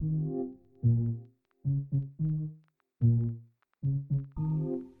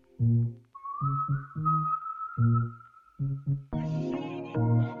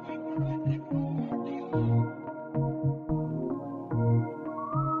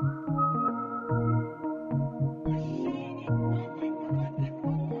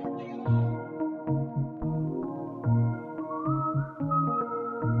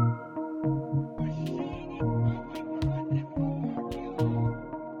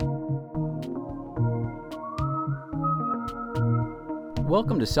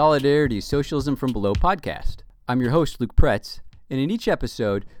Welcome to Solidarity Socialism from Below podcast. I'm your host, Luke Pretz, and in each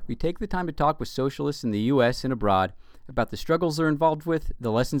episode, we take the time to talk with socialists in the U.S. and abroad about the struggles they're involved with, the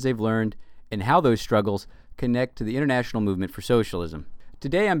lessons they've learned, and how those struggles connect to the international movement for socialism.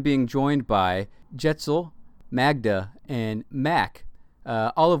 Today, I'm being joined by Jetzel, Magda, and Mac,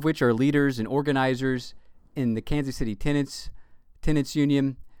 all of which are leaders and organizers in the Kansas City Tenants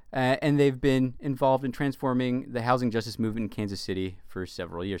Union, and they've been involved in transforming the housing justice movement in Kansas City for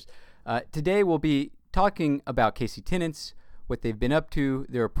several years. Today, we'll be talking about KC Tenants, what they've been up to,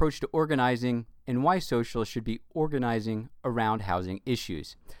 their approach to organizing, and why socialists should be organizing around housing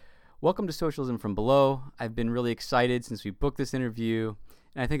issues. Welcome to Socialism from Below. I've been really excited since we booked this interview,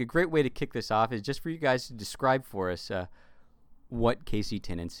 and I think a great way to kick this off is just for you guys to describe for us what KC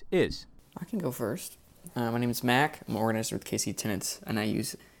Tenants is. I can go first. My name is Mac. I'm an organizer with KC Tenants, and I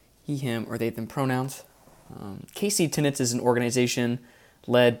use he, him, or they, them pronouns. KC Tenants is an organization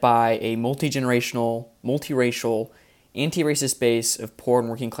led by a multi-generational, multiracial, anti-racist base of poor and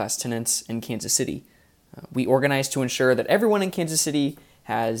working class tenants in Kansas City. We organize to ensure that everyone in Kansas City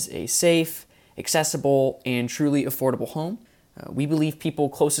has a safe, accessible, and truly affordable home. We believe people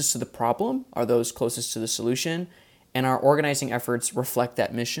closest to the problem are those closest to the solution, and our organizing efforts reflect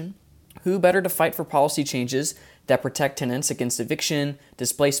that mission. Who better to fight for policy changes that protect tenants against eviction,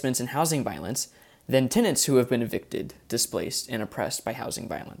 displacements, and housing violence than tenants who have been evicted, displaced, and oppressed by housing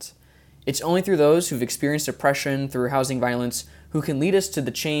violence? It's only through those who've experienced oppression through housing violence who can lead us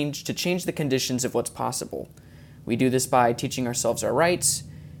to change the conditions of what's possible. We do this by teaching ourselves our rights,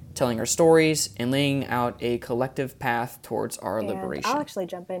 telling our stories, and laying out a collective path towards our liberation. I'll actually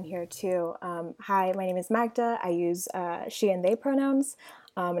jump in here too. Hi, my name is Magda. I use she and they pronouns,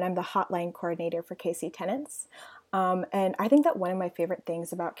 and I'm the hotline coordinator for KC Tenants. And I think that one of my favorite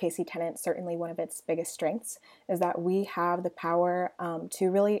things about KC Tenants, certainly one of its biggest strengths, is that we have the power to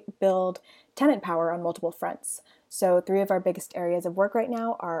really build tenant power on multiple fronts. So 3 of our biggest areas of work right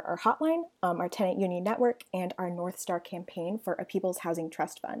now are our hotline, our tenant union network, and our North Star campaign for a People's Housing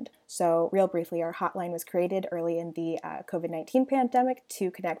Trust Fund. So real briefly, our hotline was created early in the COVID-19 pandemic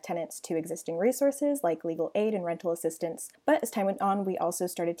to connect tenants to existing resources like legal aid and rental assistance. But as time went on, we also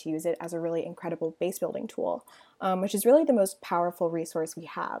started to use it as a really incredible base building tool, which is really the most powerful resource we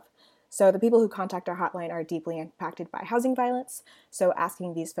have. So the people who contact our hotline are deeply impacted by housing violence. So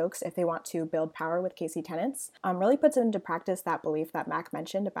asking these folks if they want to build power with KC Tenants really puts into practice that belief that Mac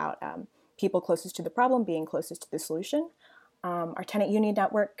mentioned about people closest to the problem being closest to the solution. Our tenant union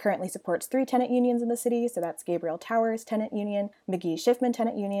network currently supports 3 tenant unions in the city, so that's Gabriel Towers Tenant Union, McGee Schiffman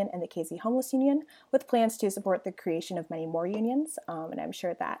Tenant Union, and the KC Homeless Union, with plans to support the creation of many more unions. And I'm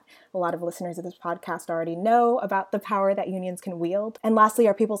sure that a lot of listeners of this podcast already know about the power that unions can wield. And lastly,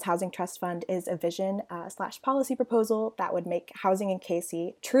 our People's Housing Trust Fund is a vision / policy proposal that would make housing in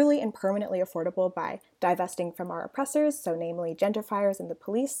KC truly and permanently affordable by divesting from our oppressors, so namely gentrifiers and the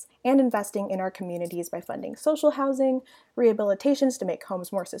police, and investing in our communities by funding social housing, rehabilitations to make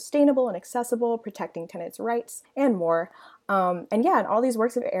homes more sustainable and accessible, protecting tenants' rights, and more. And all these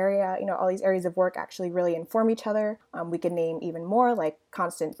all these areas of work actually really inform each other. We could name even more, like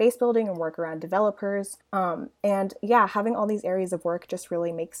constant base building and work around developers. Having all these areas of work just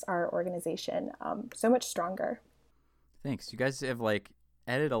really makes our organization so much stronger. Thanks. You guys have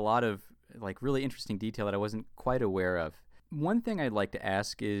added a lot of really interesting detail that I wasn't quite aware of. One thing I'd like to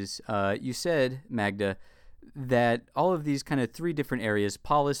ask is, you said, Magda, that all of these kind of 3 different areas,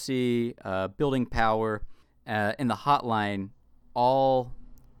 policy, building power, and the hotline, all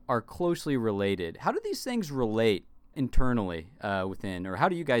are closely related. How do these things relate internally within, or how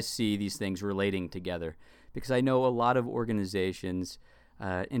do you guys see these things relating together? Because I know a lot of organizations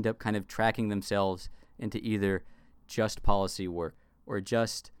end up kind of tracking themselves into either just policy work or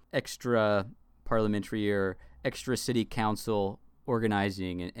just extra parliamentary or extra city council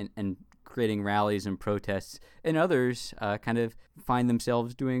organizing and creating rallies and protests, and others kind of find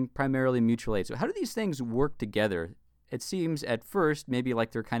themselves doing primarily mutual aid. So how do these things work together? It seems at first maybe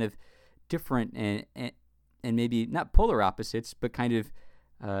like they're kind of different and maybe not polar opposites, but kind of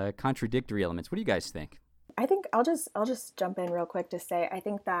contradictory elements. What do you guys think? I think I'll just jump in real quick to say I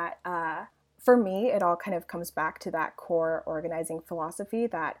think that for me, it all kind of comes back to that core organizing philosophy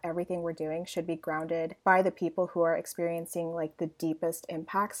that everything we're doing should be grounded by the people who are experiencing the deepest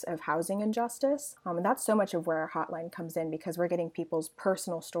impacts of housing injustice. And that's so much of where our hotline comes in, because we're getting people's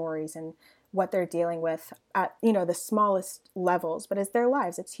personal stories and what they're dealing with at, the smallest levels, but as their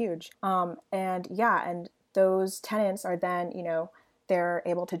lives, it's huge. And those tenants are then, they're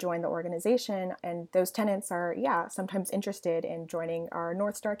able to join the organization. And those tenants are, sometimes interested in joining our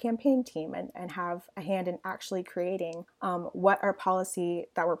North Star campaign team and have a hand in actually creating what our policy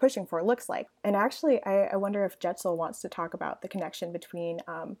that we're pushing for looks like. And actually, I wonder if Jetzel wants to talk about the connection between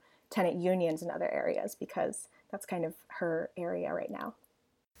tenant unions and other areas, because that's kind of her area right now.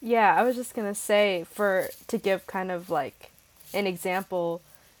 Yeah, I was just going to say, to give kind of like an example,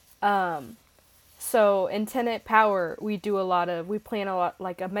 so in Tenant Power, we plan a lot,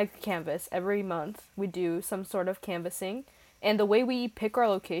 like a mega canvas every month. We do some sort of canvassing. And the way we pick our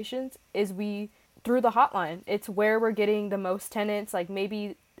locations is through the hotline. It's where we're getting the most tenants. Like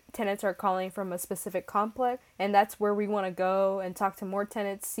maybe tenants are calling from a specific complex, and that's where we want to go and talk to more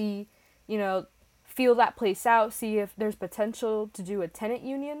tenants, see, feel that place out, see if there's potential to do a tenant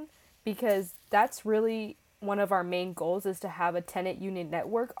union, because that's really one of our main goals, is to have a tenant union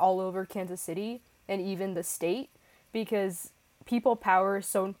network all over Kansas City and even the state, because people power is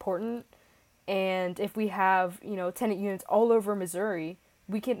so important. And if we have, tenant unions all over Missouri,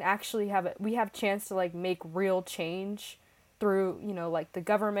 we can actually we have chance to like make real change through, like the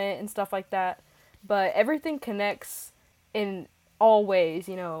government and stuff like that. But everything connects in all ways,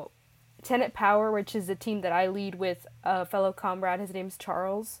 Tenant Power, which is the team that I lead with a fellow comrade, his name's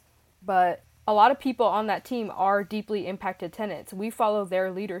Charles. But a lot of people on that team are deeply impacted tenants. We follow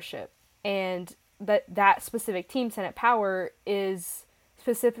their leadership. And that specific team, Tenant Power, is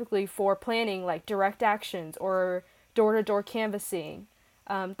specifically for planning like direct actions or door-to-door canvassing,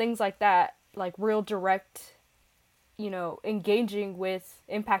 things like that, like real direct, engaging with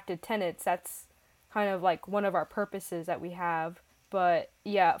impacted tenants. That's kind of like one of our purposes that we have. But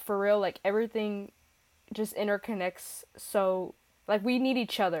yeah, for real, like everything just interconnects. So like we need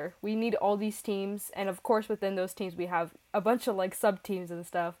each other. We need all these teams. And of course within those teams we have a bunch of like sub teams and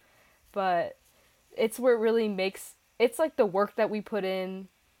stuff. But it's where it really it's like the work that we put in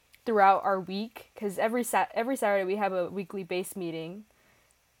throughout our week. Because every Saturday we have a weekly base meeting.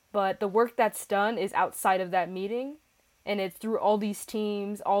 But the work that's done is outside of that meeting. And it's through all these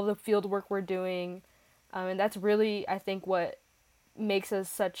teams, all the field work we're doing. And that's really, I think, what makes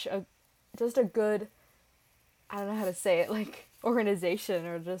us just a good, I don't know how to say it, like organization,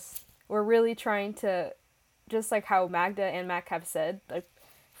 or just we're really trying to, just like how Magda and Mac have said, like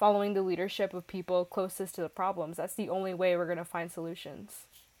following the leadership of people closest to the problems. That's the only way we're going to find solutions.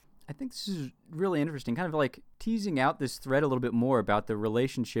 I think this is really interesting, kind of like teasing out this thread a little bit more about the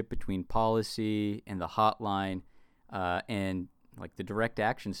relationship between policy and the hotline, and like the direct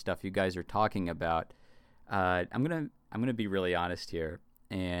action stuff you guys are talking about. I'm gonna be really honest here.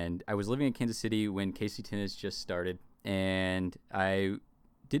 And I was living in Kansas City when KC Tenants just started, and I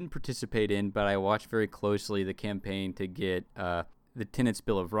didn't participate in, but I watched very closely the campaign to get the Tenants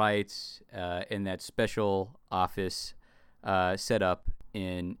Bill of Rights and that special office set up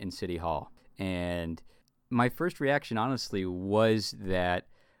in City Hall. And my first reaction, honestly, was that,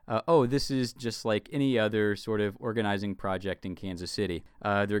 this is just like any other sort of organizing project in Kansas City.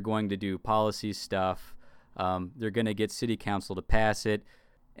 They're going to do policy stuff. They're going to get city council to pass it,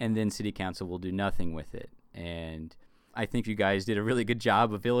 and then city council will do nothing with it. And I think you guys did a really good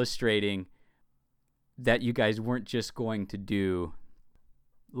job of illustrating that you guys weren't just going to do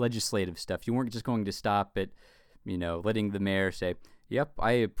legislative stuff. You weren't just going to stop at, letting the mayor say, yep,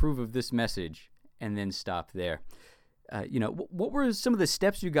 I approve of this message, and then stop there. What were some of the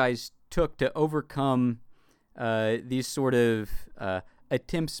steps you guys took to overcome these sort of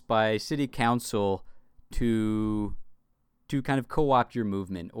attempts by city council to kind of co-opt your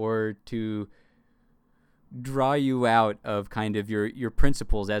movement, or to draw you out of kind of your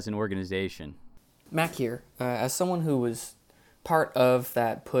principles as an organization? Mac here. As someone who was part of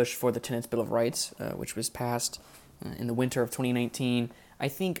that push for the Tenants Bill of Rights, which was passed in the winter of 2019, I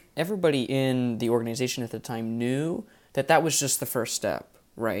think everybody in the organization at the time knew that that was just the first step,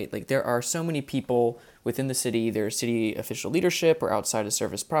 right? Like, there are so many people within the city, their city official leadership or outside of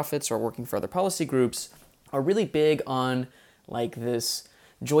service profits or working for other policy groups, are really big on like this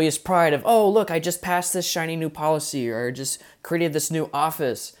joyous pride of, oh, look, I just passed this shiny new policy, or I just created this new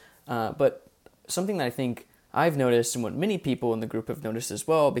office. But something that I think I've noticed, and what many people in the group have noticed as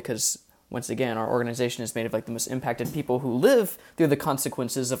well, because once again, our organization is made of like the most impacted people who live through the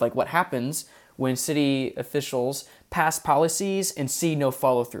consequences of like what happens when city officials pass policies and see no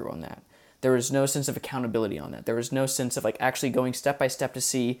follow through on that. There is no sense of accountability on that. There is no sense of like actually going step by step to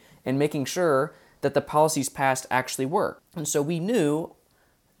see and making sure that the policies passed actually work. And so we knew,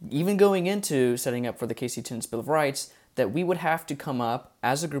 even going into setting up for the KC Tenants Bill of Rights, that we would have to come up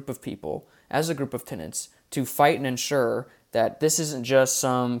as a group of people, as a group of tenants, to fight and ensure that this isn't just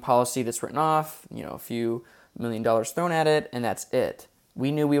some policy that's written off, a few $1 million thrown at it, and that's it.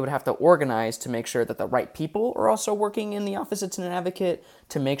 we knew we would have to organize to make sure that the right people are also working in the office of tenant advocate,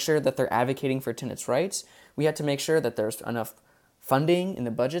 to make sure that they're advocating for tenants' rights. We had to make sure that there's enough funding in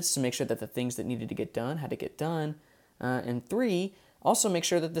the budgets to make sure that the things that needed to get done had to get done. And three, also make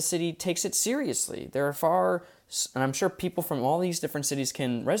sure that the city takes it seriously. There are and I'm sure people from all these different cities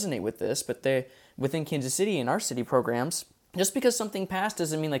can resonate with this, but within Kansas City and our city programs, just because something passed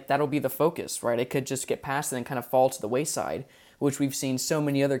doesn't mean like that'll be the focus, right? It could just get passed and then kind of fall to the wayside, which we've seen so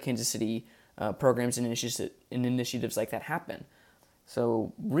many other Kansas City programs and initiatives like that happen.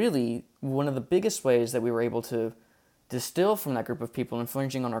 So really, one of the biggest ways that we were able to distill from that group of people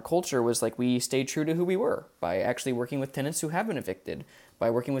infringing on our culture was like we stayed true to who we were by actually working with tenants who have been evicted, by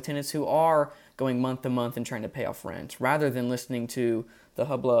working with tenants who are going month to month and trying to pay off rent, rather than listening to the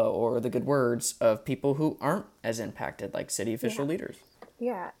hubla or the good words of people who aren't as impacted, like city official leaders.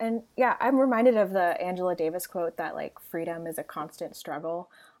 Yeah, and yeah, I'm reminded of the Angela Davis quote that like freedom is a constant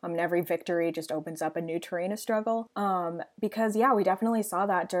struggle. And every victory just opens up a new terrain of struggle. Because yeah, we definitely saw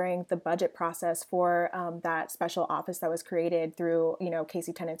that during the budget process for that special office that was created through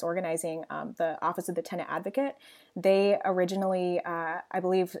KC Tenants organizing, the Office of the Tenant Advocate. They originally, I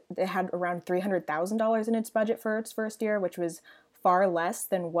believe, it had around $300,000 in its budget for its first year, which was far less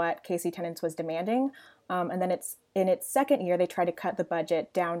than what KC Tenants was demanding. And then in its second year, they tried to cut the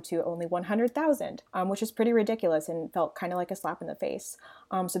budget down to only $100,000, which is pretty ridiculous and felt kind of like a slap in the face.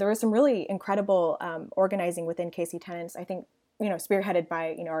 So there was some really incredible organizing within KC Tenants. I think spearheaded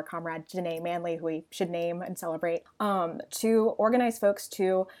by our comrade Janae Manley, who we should name and celebrate, to organize folks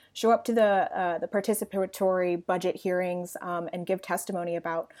to show up to the participatory budget hearings and give testimony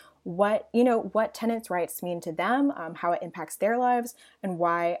about what tenants' rights mean to them, how it impacts their lives, and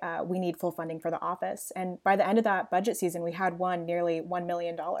why we need full funding for the office. And by the end of that budget season, we had won nearly $1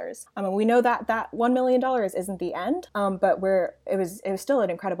 million. And we know that $1 million isn't the end, but it was still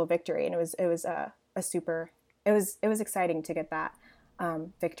an incredible victory, and it was exciting to get that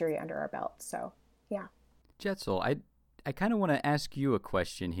victory under our belt. So yeah. Jetzel, I kind of want to ask you a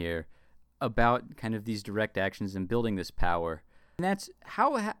question here about kind of these direct actions and building this power. And that's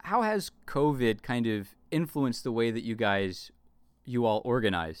how has COVID kind of influenced the way that you all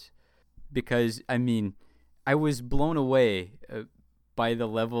organize? Because I mean, I was blown away by the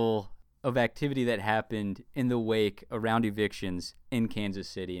level of activity that happened in the wake around evictions in Kansas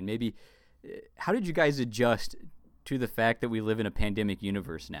City. And maybe how did you guys adjust to the fact that we live in a pandemic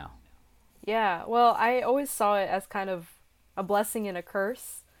universe now? Yeah, well, I always saw it as kind of a blessing and a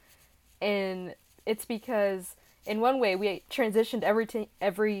curse. And it's because in one way we transitioned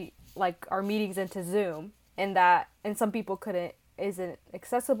every like our meetings into Zoom, and some people isn't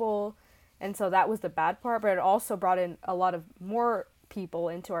accessible, and so that was the bad part. But it also brought in a lot of more people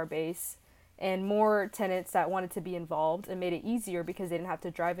into our base and more tenants that wanted to be involved, and made it easier because they didn't have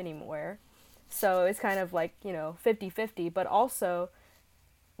to drive anywhere. So it's kind of like 50-50. But also,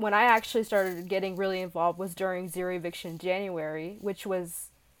 when I actually started getting really involved was during Zero Eviction January, which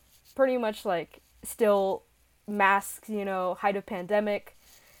was pretty much like still masks, height of pandemic.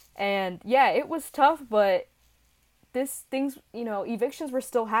 And yeah, it was tough, but evictions were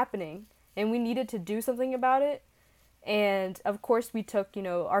still happening, and we needed to do something about it. And of course we took,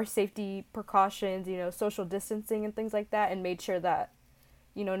 our safety precautions, social distancing and things like that, and made sure that,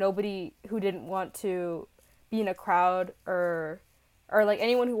 nobody who didn't want to be in a crowd or like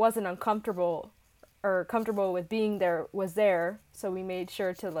anyone who wasn't uncomfortable or comfortable with being there was there. So we made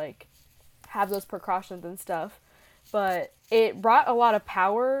sure to like have those precautions and stuff. But it brought a lot of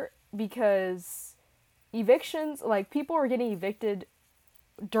power because evictions, like people were getting evicted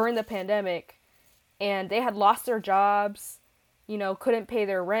during the pandemic and they had lost their jobs, couldn't pay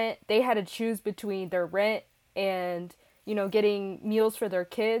their rent. They had to choose between their rent and, getting meals for their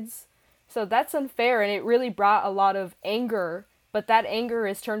kids. So that's unfair, and it really brought a lot of anger, but that anger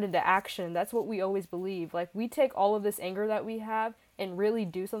is turned into action. That's what we always believe. Like, we take all of this anger that we have and really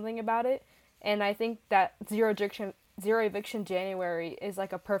do something about it. And I think that Zero Eviction January is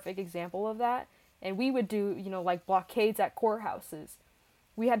like a perfect example of that. And we would do, like blockades at courthouses.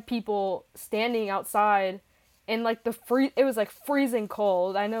 We had people standing outside and like it was like freezing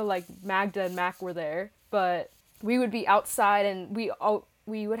cold. I know like Magda and Mac were there, but we would be outside and we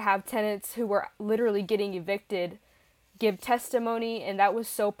would have tenants who were literally getting evicted give testimony, and that was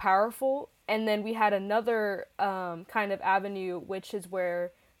so powerful. And then we had another kind of avenue, which is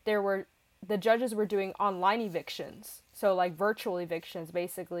where the judges were doing online evictions, so like virtual evictions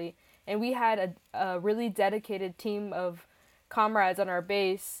basically. And we had a really dedicated team of comrades on our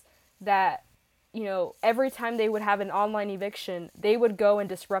base that, every time they would have an online eviction, they would go and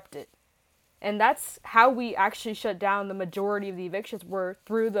disrupt it. And that's how we actually shut down the majority of the evictions, were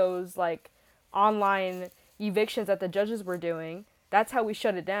through those like online evictions that the judges were doing. That's how we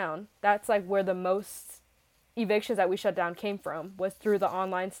shut it down. That's like where the most evictions that we shut down came from, was through the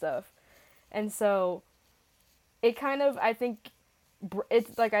online stuff. And so it kind of, I think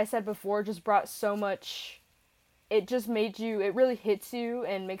it's like I said before, just brought so much, it just made you, it really hits you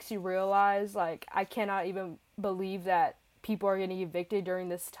and makes you realize, like, I cannot even believe that people are getting evicted during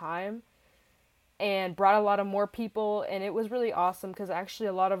this time, and brought a lot of more people. And it was really awesome because actually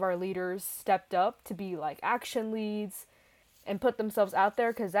a lot of our leaders stepped up to be like action leads and put themselves out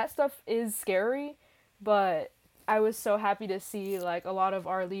there, because that stuff is scary. But I was so happy to see like a lot of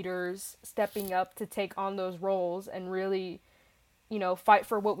our leaders stepping up to take on those roles and really, you know, fight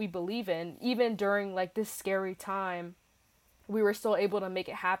for what we believe in. Even during like this scary time, we were still able to make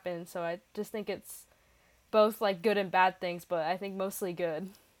it happen. So I just think it's both like good and bad things, but I think mostly good.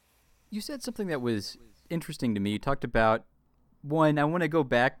 You said something that was interesting to me. You talked about, one, I want to go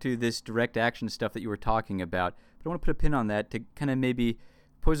back to this direct action stuff that you were talking about, but I want to put a pin on that to kind of maybe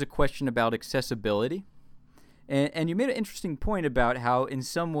pose a question about accessibility. And you made an interesting point about how in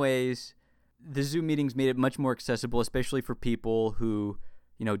some ways the Zoom meetings made it much more accessible, especially for people who,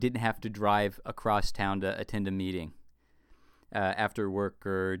 you know, didn't have to drive across town to attend a meeting after work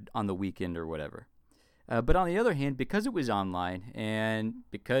or on the weekend or whatever. But on the other hand, because it was online and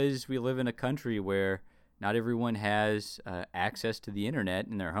because we live in a country where not everyone has access to the internet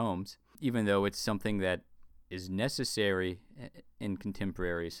in their homes, even though it's something that is necessary in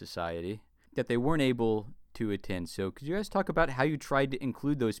contemporary society, that they weren't able to attend. So could you guys talk about how you tried to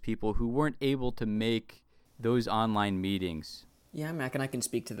include those people who weren't able to make those online meetings? Yeah, Mac, and I can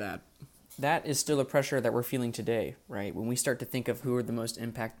speak to that. That is still a pressure that we're feeling today, right? When we start to think of who are the most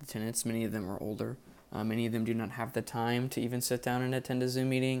impacted tenants, many of them are older. Many of them do not have the time to even sit down and attend a Zoom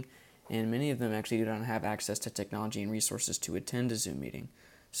meeting, and many of them actually do not have access to technology and resources to attend a Zoom meeting.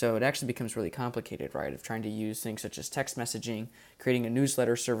 So it actually becomes really complicated, right, of trying to use things such as text messaging, creating a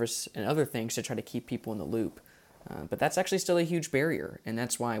newsletter service, and other things to try to keep people in the loop. But that's actually still a huge barrier, and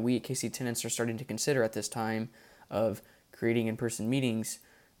that's why we at KC Tenants are starting to consider at this time of creating in-person meetings.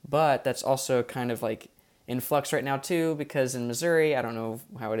 But that's also kind of like in flux right now too, because in Missouri, I don't know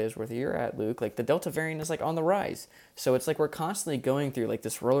how it is where you're at, Luke, like the Delta variant is like on the rise. So it's like we're constantly going through like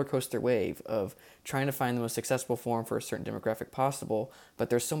this roller coaster wave of trying to find the most accessible form for a certain demographic possible, but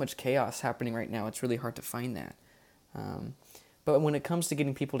there's so much chaos happening right now, it's really hard to find that. But when it comes to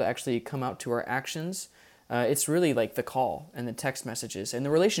getting people to actually come out to our actions, it's really like the call and the text messages and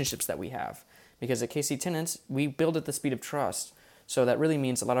the relationships that we have. Because at KC Tenants, we build at the speed of trust. So that really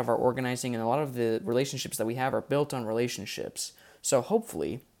means a lot of our organizing and a lot of the relationships that we have are built on relationships. So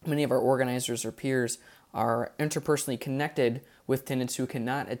hopefully, many of our organizers or peers are interpersonally connected with tenants who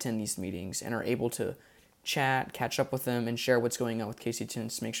cannot attend these meetings and are able to chat, catch up with them, and share what's going on with KC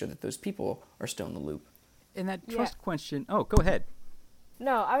Tenants to make sure that those people are still in the loop. And that trust question, oh, go ahead.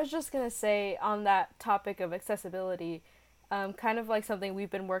 No, I was just going to say on that topic of accessibility, kind of like something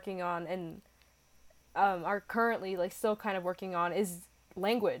we've been working on and are currently like still kind of working on is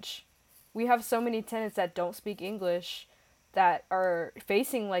language. We have so many tenants that don't speak English that are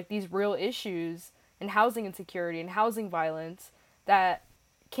facing like these real issues and housing insecurity and housing violence that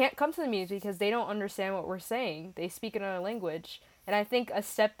can't come to the meetings because they don't understand what we're saying. They speak another language. And I think a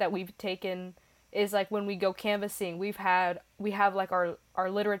step that we've taken is like when we go canvassing, we have like our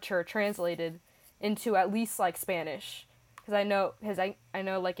literature translated into at least like Spanish. Because I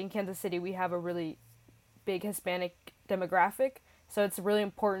know like in Kansas City we have a really big Hispanic demographic, so it's really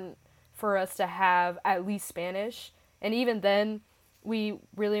important for us to have at least Spanish. And even then, we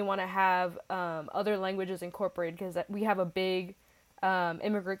really want to have other languages incorporated because we have a big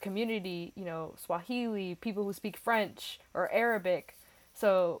immigrant community, you know, Swahili, people who speak French or Arabic.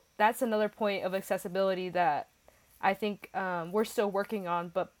 So that's another point of accessibility that I think we're still working on,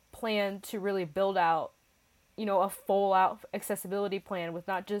 but plan to really build out, you know, a full out accessibility plan with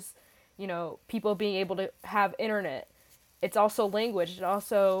not just, you know, people being able to have internet. It's also language. And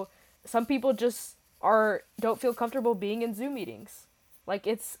also, some people just don't feel comfortable being in Zoom meetings. Like,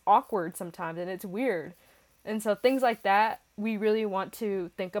 it's awkward sometimes and it's weird. And so things like that, we really want to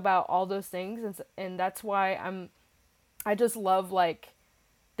think about all those things. And that's why I just love, like,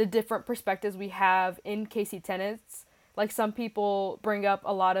 the different perspectives we have in KC Tenants. Like, some people bring up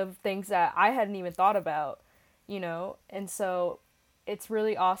a lot of things that I hadn't even thought about, you know? And so it's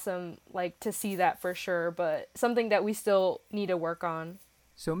really awesome, like, to see that for sure, but something that we still need to work on.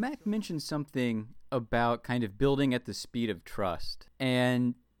 So Mac mentioned something about kind of building at the speed of trust.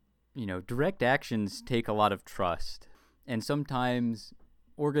 And, you know, direct actions take a lot of trust. And sometimes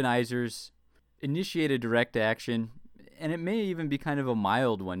organizers initiate a direct action, and it may even be kind of a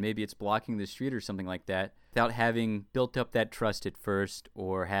mild one. Maybe it's blocking the street or something like that, without having built up that trust at first,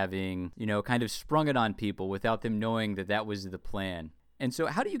 or having, kind of sprung it on people without them knowing that that was the plan. And so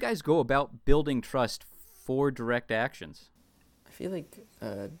how do you guys go about building trust for direct actions? I feel like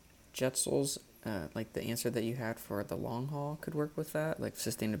Jetzel's, like the answer that you had for the long haul could work with that, like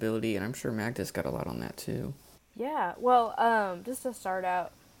sustainability, and I'm sure Magda's got a lot on that too. Yeah, well, just to start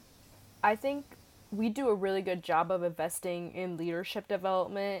out, I think we do a really good job of investing in leadership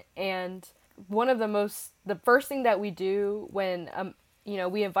development, and the first thing that we do when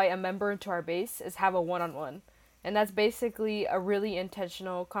we invite a member into our base is have a one-on-one. And that's basically a really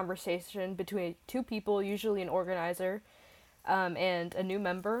intentional conversation between two people, usually an organizer, and a new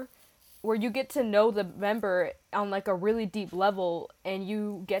member, where you get to know the member on like a really deep level, and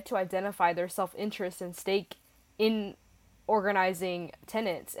you get to identify their self-interest and stake in organizing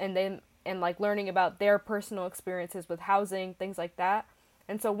tenants, and like learning about their personal experiences with housing, things like that.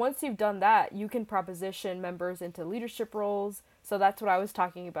 And so once you've done that, you can proposition members into leadership roles. So that's what I was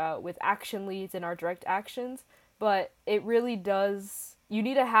talking about with action leads in our direct actions. But it really does, you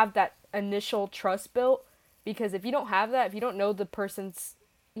need to have that initial trust built, because if you don't have that, if you don't know the person's,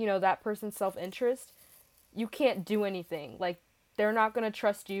 that person's self-interest, you can't do anything. Like, they're not going to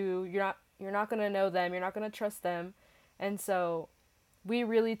trust you. You're not going to know them. You're not going to trust them. And so we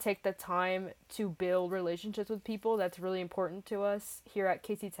really take the time to build relationships with people. That's really important to us here at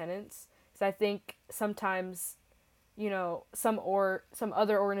KC Tenants. So I think sometimes, some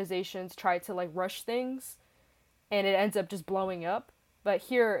other organizations try to like rush things, and it ends up just blowing up. But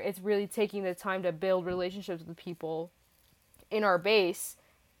here, it's really taking the time to build relationships with people in our base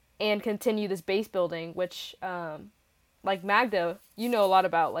and continue this base building, which, like Magda, you know a lot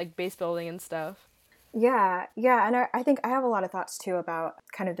about like base building and stuff. Yeah, and I think I have a lot of thoughts too about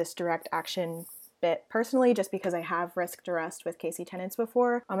kind of this direct action bit personally, just because I have risked arrest with KC Tenants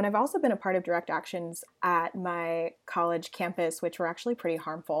before. And I've also been a part of direct actions at my college campus, which were actually pretty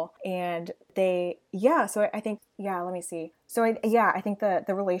harmful. And so I think, let me see. So I think the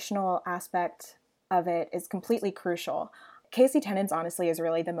relational aspect of it is completely crucial. KC Tenants honestly is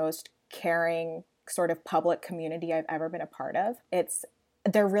really the most caring sort of public community I've ever been a part of.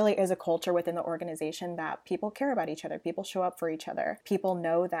 There really is a culture within the organization that people care about each other. People show up for each other. People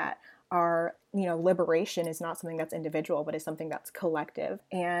know that our, liberation is not something that's individual, but is something that's collective.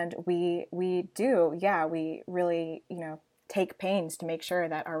 And we really, take pains to make sure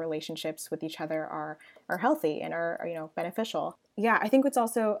that our relationships with each other are healthy and are, beneficial. Yeah, I think it's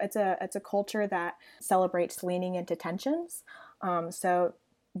a culture that celebrates leaning into tensions. So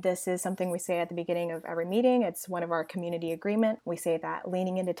this is something we say at the beginning of every meeting. It's one of our community agreement. We say that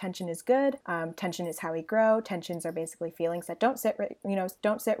leaning into tension is good. Tension is how we grow. Tensions are basically feelings that don't sit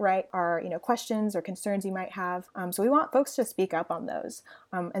right, are, questions or concerns you might have. So we want folks to speak up on those.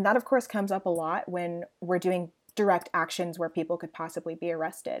 And that, of course, comes up a lot when we're doing direct actions where people could possibly be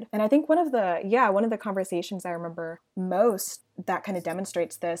arrested. And I think one of the conversations I remember most that kind of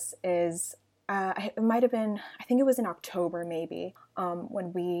demonstrates this is it might have been, I think it was in October maybe,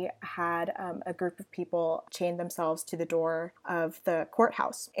 when we had a group of people chain themselves to the door of the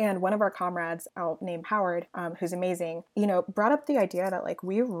courthouse. And one of our comrades, I'll name Howard, who's amazing, brought up the idea that like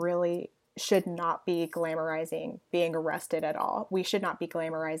we really should not be glamorizing being arrested at all. We should not be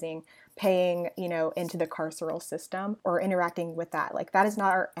glamorizing paying, into the carceral system or interacting with that. Like that is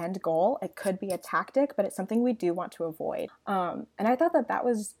not our end goal. It could be a tactic, but it's something we do want to avoid. And I thought that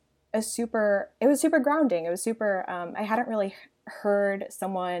was super grounding. It was super, I hadn't really heard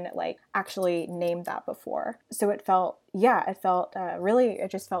someone like actually name that before. So it felt really,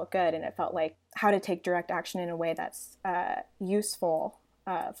 it just felt good. And it felt like how to take direct action in a way that's useful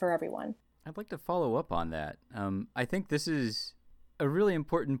for everyone. I'd like to follow up on that. I think this is a really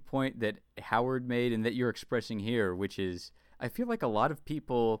important point that Howard made and that you're expressing here, which is I feel like a lot of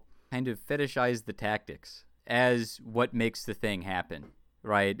people kind of fetishize the tactics as what makes the thing happen.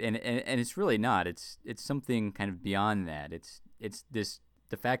 Right. And it's really not. It's something kind of beyond that. It's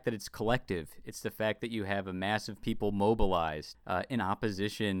the fact that it's collective. It's the fact that you have a mass of people mobilized in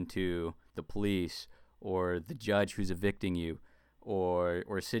opposition to the police or the judge who's evicting you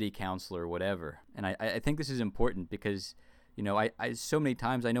or city council or whatever. And I think this is important because, I so many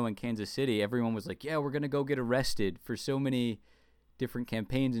times I know in Kansas City, everyone was like, yeah, we're going to go get arrested for so many different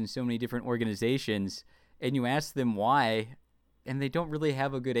campaigns and so many different organizations. And you ask them why, and they don't really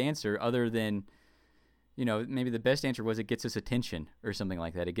have a good answer other than, maybe the best answer was it gets us attention or something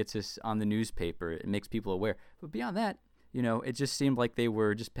like that. It gets us on the newspaper. It makes people aware. But beyond that, it just seemed like they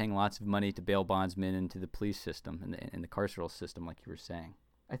were just paying lots of money to bail bondsmen and to the police system and the carceral system, like you were saying.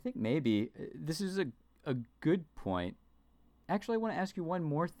 I think maybe this is a good point. Actually, I want to ask you one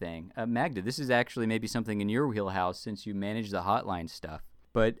more thing. Magda, this is actually maybe something in your wheelhouse since you manage the hotline stuff.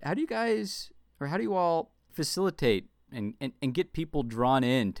 But how do you all facilitate and get people drawn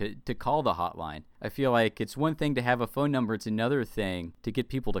in to call the hotline? I feel like it's one thing to have a phone number. It's another thing to get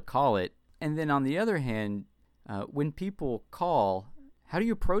people to call it. And then on the other hand, when people call, how do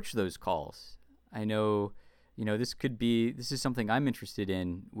you approach those calls? I know, this is something I'm interested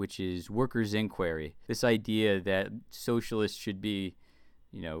in, which is workers' inquiry. This idea that socialists should be,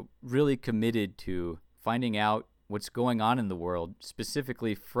 really committed to finding out what's going on in the world,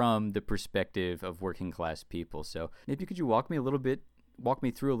 specifically from the perspective of working class people. So maybe could you walk me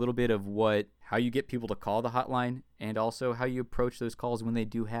through a little bit of how you get people to call the hotline and also how you approach those calls when they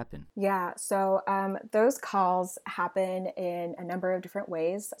do happen? Yeah, so those calls happen in a number of different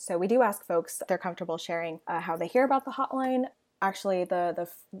ways. So we do ask folks if they're comfortable sharing how they hear about the hotline. Actually, the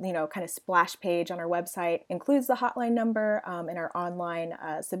kind of splash page on our website includes the hotline number in our online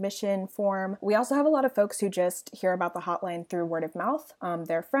submission form. We also have a lot of folks who just hear about the hotline through word of mouth.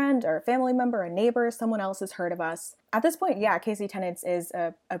 Their friend or family member, a neighbor, someone else has heard of us. At this point, yeah, KC Tenants is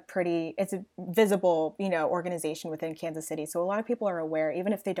a visible, organization within Kansas City. So a lot of people are aware,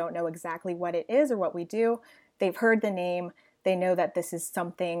 even if they don't know exactly what it is or what we do, they've heard the name. They know that this is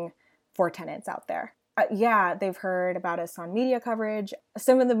something for tenants out there. Yeah, they've heard about us on media coverage.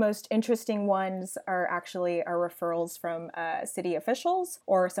 Some of the most interesting ones are actually our referrals from city officials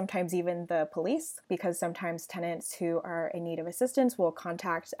or sometimes even the police, because sometimes tenants who are in need of assistance will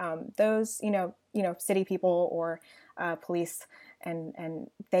contact those, city people or police, and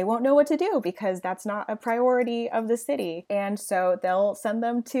they won't know what to do because that's not a priority of the city. And so they'll send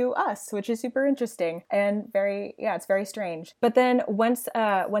them to us, which is super interesting and it's very strange. But then once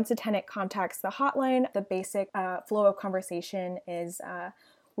a tenant contacts the hotline, the basic flow of conversation is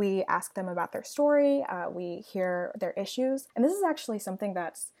we ask them about their story, we hear their issues. And this is actually something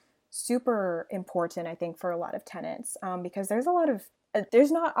that's super important, I think, for a lot of tenants, because there's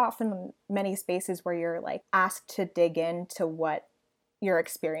not often many spaces where you're like asked to dig into what you're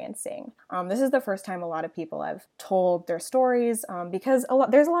experiencing. This is the first time a lot of people have told their stories because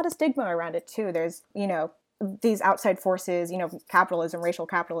there's a lot of stigma around it too. There's, these outside forces, capitalism, racial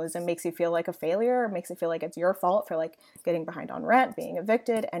capitalism makes you feel like a failure, makes you feel like it's your fault for like getting behind on rent, being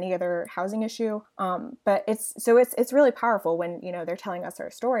evicted, any other housing issue. But it's really powerful when, they're telling us our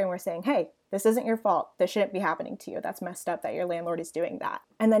story and we're saying, hey, this isn't your fault. This shouldn't be happening to you. That's messed up that your landlord is doing that.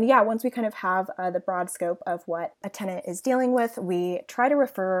 And then, once we kind of have the broad scope of what a tenant is dealing with, we try to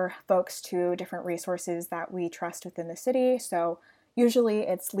refer folks to different resources that we trust within the city. So usually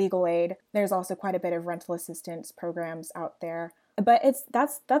it's legal aid. There's also quite a bit of rental assistance programs out there. But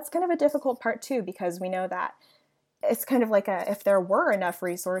that's kind of a difficult part too, because we know that it's kind of like if there were enough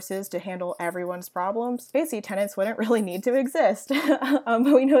resources to handle everyone's problems, KC Tenants wouldn't really need to exist. But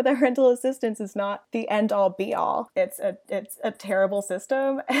we know that rental assistance is not the end all be all. It's a terrible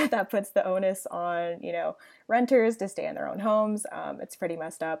system that puts the onus on, renters to stay in their own homes. It's pretty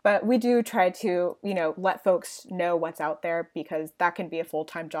messed up. But we do try to, let folks know what's out there, because that can be a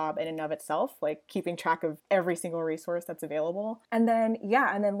full-time job in and of itself, like keeping track of every single resource that's available. And then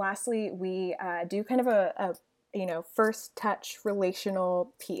lastly, we do kind of a first touch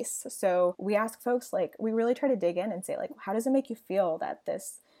relational piece. So we ask folks, we really try to dig in and say, how does it make you feel that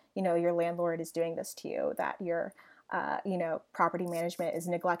this, your landlord is doing this to you, that your, property management is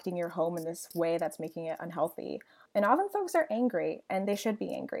neglecting your home in this way that's making it unhealthy? And often folks are angry, and they should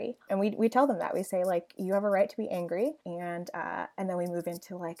be angry. And we tell them that. We say, you have a right to be angry. And then we move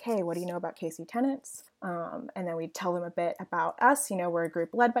into hey, what do you know about KC Tenants? And then we tell them a bit about us. We're a group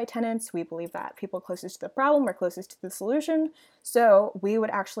led by tenants. We believe that people closest to the problem are closest to the solution. So we would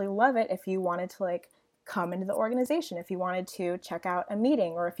actually love it if you wanted to come into the organization, if you wanted to check out a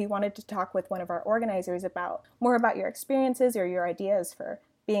meeting, or if you wanted to talk with one of our organizers about your experiences or your ideas for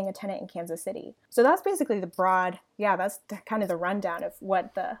being a tenant in Kansas City. So that's basically that's kind of the rundown of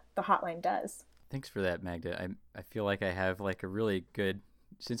what the hotline does. Thanks for that, Magda. I feel like I have a really good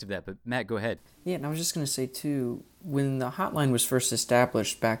sense of that, but Matt, go ahead. Yeah, and I was just going to say too, when the hotline was first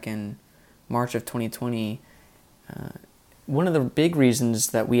established back in March of 2020, one of the big reasons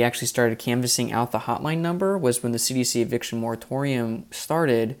that we actually started canvassing out the hotline number was when the CDC eviction moratorium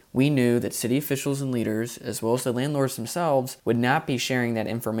started, we knew that city officials and leaders, as well as the landlords themselves, would not be sharing that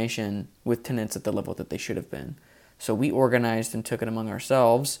information with tenants at the level that they should have been. So we organized and took it among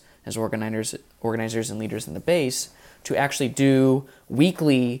ourselves as organizers and leaders in the base to actually do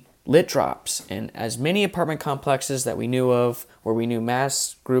weekly lit drops and as many apartment complexes that we knew of, where we knew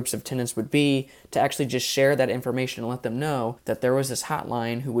mass groups of tenants would be, to actually just share that information and let them know that there was this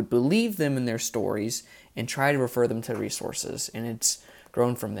hotline who would believe them in their stories and try to refer them to resources. And it's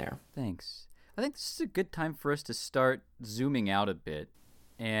grown from there. Thanks. I think this is a good time for us to start zooming out a bit.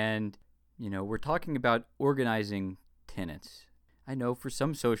 And, we're talking about organizing tenants. I know for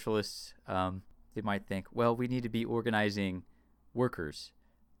some socialists, they might think, well, we need to be organizing workers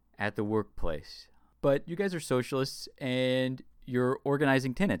at the workplace. But you guys are socialists and you're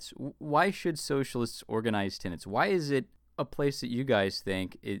organizing tenants. Why should socialists organize tenants? Why is it a place that you guys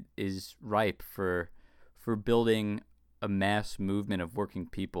think it is ripe for building a mass movement of working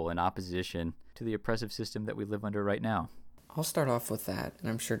people in opposition to the oppressive system that we live under right now? I'll start off with that, and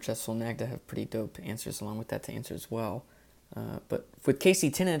I'm sure Jessel and Magda have pretty dope answers along with that to answer as well. But with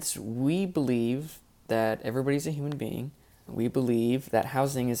KC Tenants, we believe that everybody's a human being. We believe that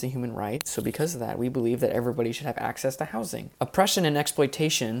housing is a human right, so because of that, we believe that everybody should have access to housing. Oppression and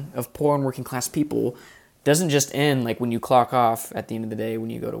exploitation of poor and working class people doesn't just end like when you clock off at the end of the day when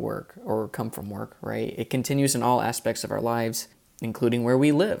you go to work or come from work, right? It continues in all aspects of our lives, including where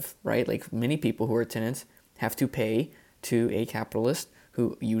we live, right? Like many people who are tenants have to pay to a capitalist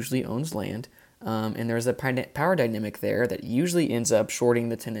who usually owns land, and there's a power dynamic there that usually ends up shorting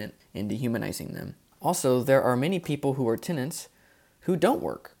the tenant and dehumanizing them. Also, there are many people who are tenants who don't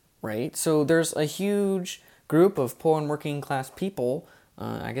work, right? So there's a huge group of poor and working class people,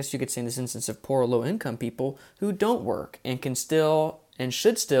 I guess you could say in this instance of poor or low income people, who don't work and can still and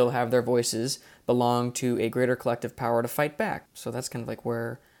should still have their voices belong to a greater collective power to fight back. So that's kind of like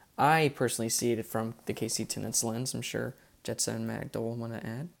where I personally see it from the KC Tenants lens. I'm sure Jetsa and Magda will want to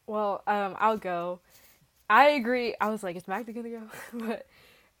add. Well, I'll go. I agree. I was like, is Magda gonna go? But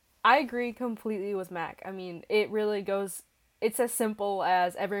I agree completely with Mac. I mean, it really goes, it's as simple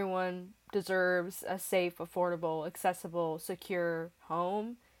as everyone deserves a safe, affordable, accessible, secure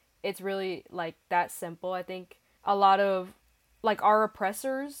home. It's really like that simple. I think a lot of like our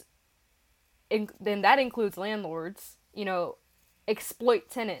oppressors, then that includes landlords,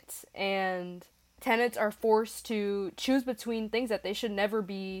 exploit tenants, and tenants are forced to choose between things that they should never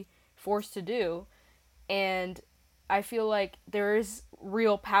be forced to do. And I feel like there is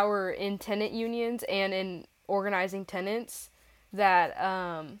real power in tenant unions and in organizing tenants that,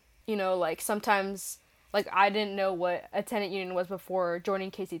 like sometimes, like I didn't know what a tenant union was before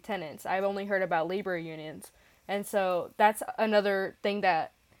joining KC Tenants. I've only heard about labor unions. And so that's another thing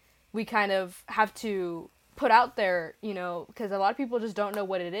that we kind of have to put out there, because a lot of people just don't know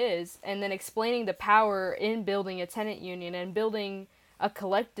what it is. And then explaining the power in building a tenant union and building a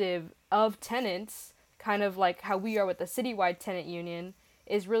collective of tenants, kind of like how we are with the citywide tenant union,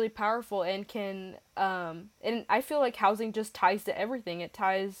 is really powerful and can, and I feel like housing just ties to everything. It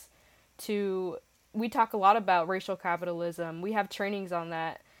ties to, we talk a lot about racial capitalism. We have trainings on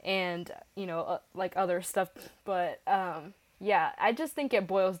that and, like other stuff. But, yeah, I just think it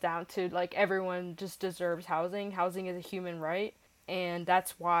boils down to like everyone just deserves housing. Housing is a human right. And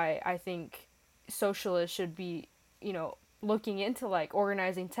that's why I think socialists should be, looking into like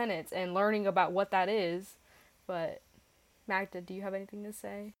organizing tenants and learning about what that is. But Magda, do you have anything to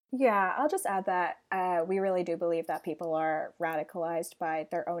say? Yeah, I'll just add that we really do believe that people are radicalized by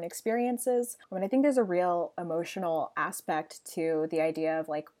their own experiences. I think there's a real emotional aspect to the idea of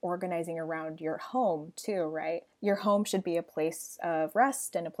like organizing around your home too, right? Your home should be a place of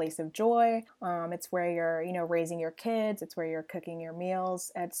rest and a place of joy. It's where you're, raising your kids. It's where you're cooking your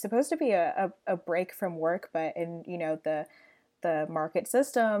meals. It's supposed to be a break from work, but in, the market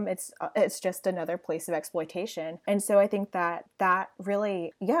system, it's just another place of exploitation. And so I think that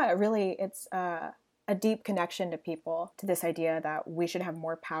really, it's a deep connection to people, to this idea that we should have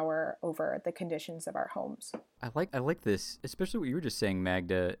more power over the conditions of our homes. I like this, especially what you were just saying,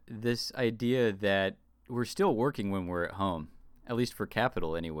 Magda, this idea that we're still working when we're at home, at least for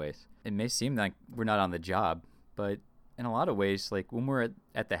capital anyways. It may seem like we're not on the job, but in a lot of ways, like when we're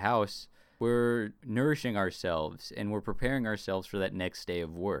at the house, we're nourishing ourselves and we're preparing ourselves for that next day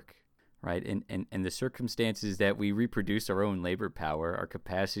of work, right? And the circumstances that we reproduce our own labor power, our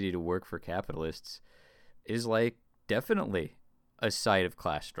capacity to work for capitalists, is like definitely a site of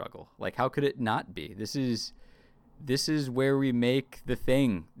class struggle. Like, how could it not be? This is where we make the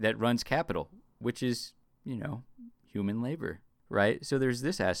thing that runs capital, which is, human labor, right? So there's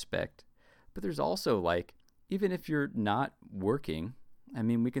this aspect, but there's also like, even if you're not working,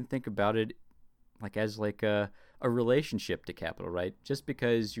 we can think about it like as like a relationship to capital, right? Just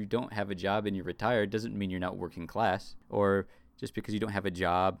because you don't have a job and you're retired doesn't mean you're not working class, or just because you don't have a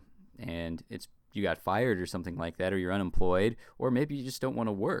job and you got fired or something like that, or you're unemployed, or maybe you just don't want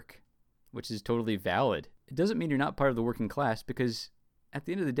to work. which is totally valid. It doesn't mean you're not part of the working class, because at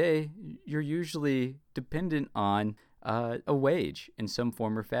the end of the day, you're usually dependent on a wage in some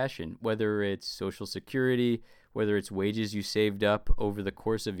form or fashion, whether it's Social Security, whether it's wages you saved up over the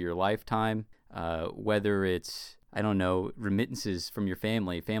course of your lifetime, whether it's, I don't know, remittances from your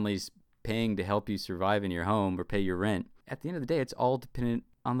families paying to help you survive in your home or pay your rent. At the end of the day, it's all dependent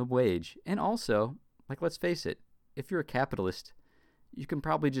on the wage. And also, like, let's face it, if you're a capitalist, you can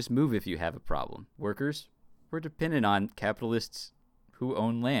probably just move if you have a problem. Workers, we're dependent on capitalists who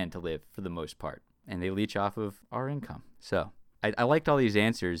own land to live for the most part, and they leech off of our income. So I liked all these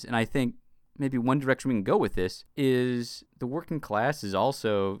answers, and I think maybe one direction we can go with this is the working class is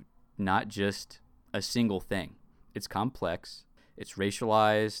also not just a single thing. It's complex, it's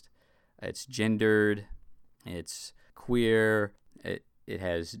racialized, it's gendered, it's queer, it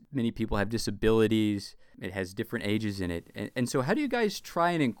has, many people have disabilities, it has different ages in it. And so how do you guys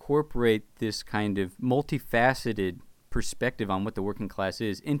try and incorporate this kind of multifaceted perspective on what the working class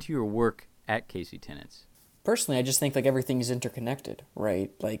is into your work at Casey Tenants? Personally, I just think like everything is interconnected,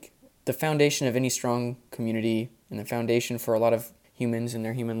 right? Like the foundation of any strong community and the foundation for a lot of humans and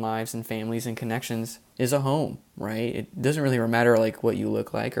their human lives and families and connections is a home, right? It doesn't really matter like what you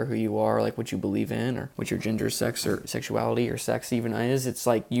look like or who you are, like what you believe in or what your gender, sex, or sexuality or sex even is. It's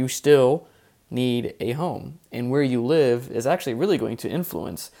like you still need a home. And where you live is actually really going to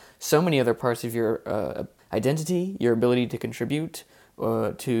influence so many other parts of your identity, your ability to contribute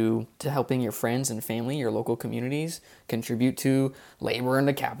to helping your friends and family, your local communities, contribute to labor and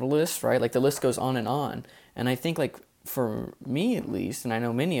the capitalists, right? Like the list goes on. And I think like for me at least, and I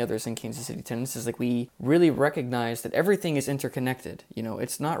know many others in Kansas City Tenants, is like we really recognize that everything is interconnected. You know,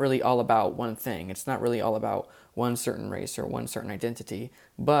 it's not really all about one thing. It's not really all about one certain race or one certain identity.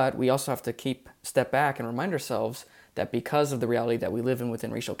 But we also have to step back and remind ourselves that because of the reality that we live in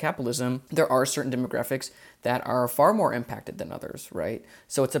within racial capitalism, there are certain demographics that are far more impacted than others, right?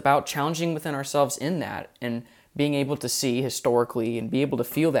 So it's about challenging within ourselves in that and being able to see historically and be able to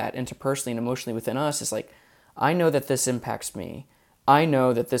feel that interpersonally and emotionally within us is like, I know that this impacts me. I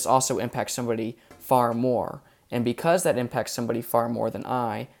know that this also impacts somebody far more. And because that impacts somebody far more than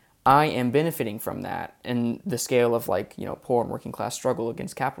I am benefiting from that in the scale of like, you know, poor and working class struggle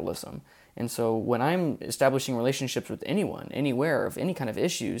against capitalism. And so when I'm establishing relationships with anyone, anywhere, of any kind of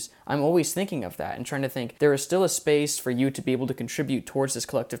issues, I'm always thinking of that and trying to think there is still a space for you to be able to contribute towards this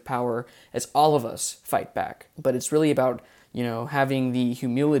collective power as all of us fight back. But it's really about, you know, having the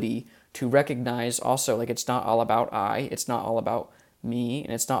humility to recognize also, like, it's not all about it's not all about me,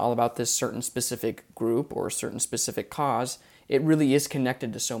 and it's not all about this certain specific group or certain specific cause. It really is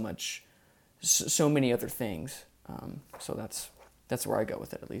connected to so many other things. So that's where I go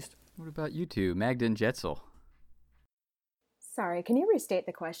with it, at least. What about you two, Magda and Jetzel? Sorry, can you restate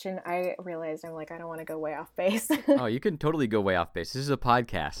the question? I realized I don't want to go way off base. Oh, you can totally go way off base. This is a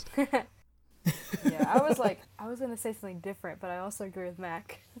podcast. Yeah, I was going to say something different, but I also agree with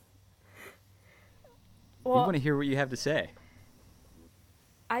Mac. Well, we want to hear what you have to say.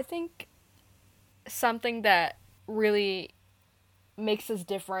 I think something that really makes us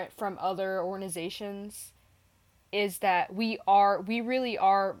different from other organizations is that we really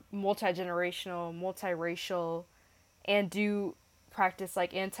are multi-generational, multiracial, and do practice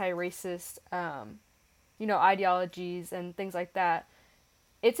like anti-racist, ideologies and things like that.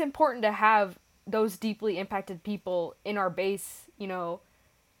 It's important to have those deeply impacted people in our base,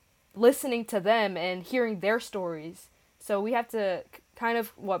 listening to them and hearing their stories. So we have to kind of,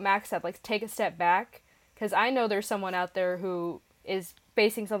 what Max said, like take a step back, because I know there's someone out there who is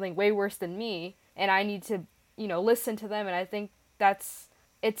facing something way worse than me, and I need to, listen to them. And I think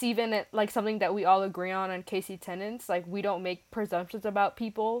it's even like something that we all agree on Casey Tenants. Like, we don't make presumptions about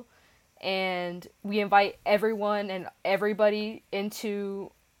people, and we invite everyone and everybody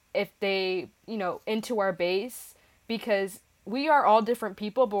into our base, because we are all different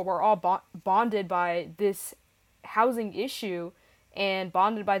people, but we're all bonded by this housing issue and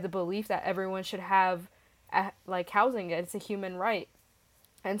bonded by the belief that everyone should have housing. It's a human right.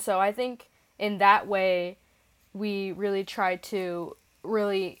 And so I think in that way, we really try to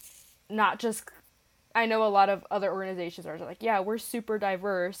really not just, I know a lot of other organizations are like, yeah, we're super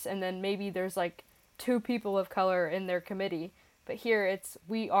diverse, and then maybe there's like 2 people of color in their committee. But here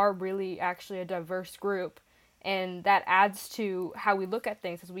we are really actually a diverse group. And that adds to how we look at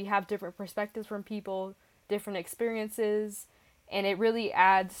things, because we have different perspectives from people, different experiences, and it really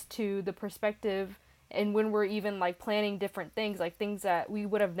adds to the perspective. And when we're even like planning different things, like things that we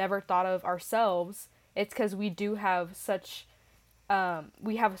would have never thought of ourselves, it's because we do have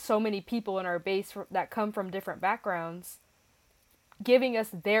we have so many people in our base that come from different backgrounds, giving us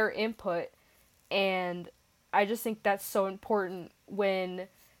their input. And I just think that's so important when,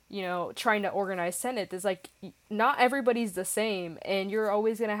 trying to organize Senate. Is like, not everybody's the same, and you're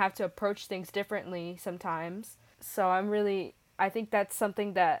always going to have to approach things differently sometimes. So I think that's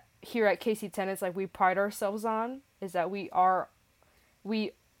something that here at KC Tenants, like, we pride ourselves on, is that we're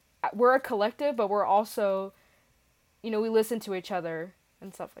a collective, but we're also, we listen to each other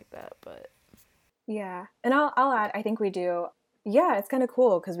and stuff like that. But yeah, and I'll add, I think we do. Yeah, it's kind of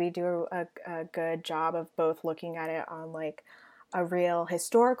cool because we do a good job of both looking at it on like a real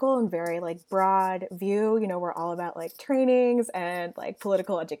historical and very like broad view. We're all about like trainings and like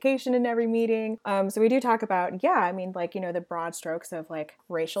political education in every meeting. So we do talk about, the broad strokes of like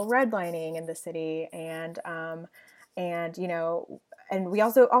racial redlining in the city, and we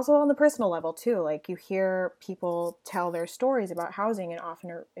also on the personal level too, like you hear people tell their stories about housing, and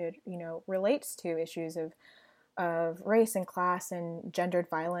often it relates to issues of race and class and gendered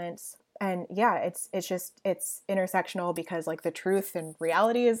violence. And yeah, it's intersectional because like the truth and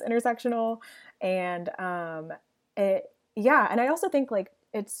reality is intersectional. And and I also think like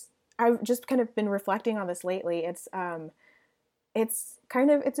I've just kind of been reflecting on this lately. It's a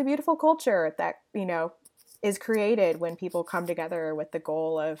beautiful culture that is created when people come together with the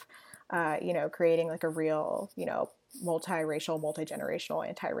goal of creating like a real multiracial, multi-generational,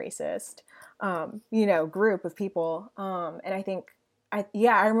 anti-racist group of people. And I think I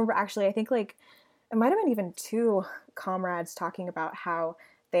remember actually, I think like it might have been even two comrades talking about how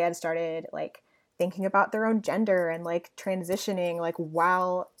they had started like thinking about their own gender and like transitioning like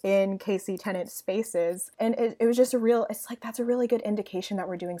while in KC tenant spaces. And it was just it's like, that's a really good indication that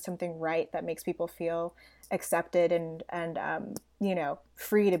we're doing something right, that makes people feel accepted and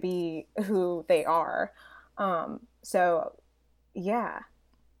free to be who they are. So yeah.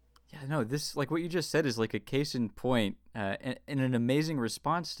 Yeah, no, this, like what you just said, is like a case in point, and an amazing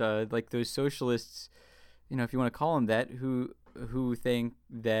response to like those socialists, if you want to call them that, who think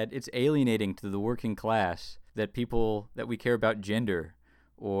that it's alienating to the working class that we care about gender,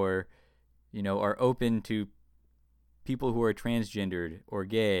 or are open to people who are transgendered or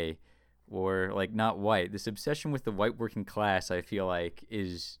gay or like not white. This obsession with the white working class, I feel like,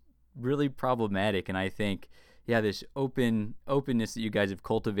 is really problematic. And I think, this openness that you guys have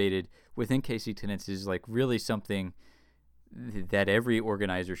cultivated within KC Tenants is like really something that every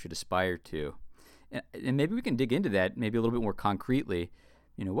organizer should aspire to. And maybe we can dig into that maybe a little bit more concretely.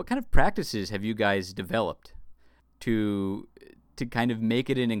 What kind of practices have you guys developed to kind of make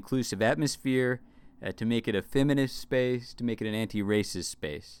it an inclusive atmosphere, to make it a feminist space, to make it an anti-racist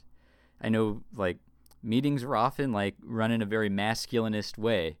space? I know like meetings are often like run in a very masculinist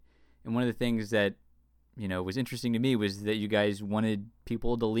way. And one of the things that was interesting to me was that you guys wanted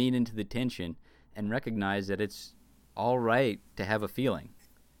people to lean into the tension and recognize that it's all right to have a feeling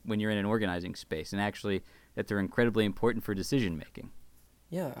when you're in an organizing space, and actually that they're incredibly important for decision making.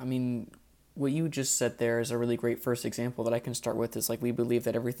 Yeah, I mean, what you just said there is a really great first example that I can start with. Is like, we believe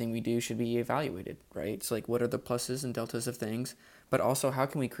that everything we do should be evaluated, right? So like, what are the pluses and deltas of things, but also how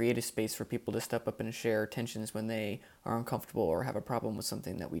can we create a space for people to step up and share tensions when they are uncomfortable or have a problem with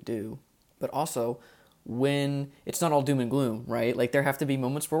something that we do. But also, when it's not all doom and gloom, right? Like, there have to be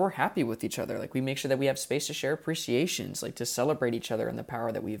moments where we're happy with each other. Like, we make sure that we have space to share appreciations, like to celebrate each other and the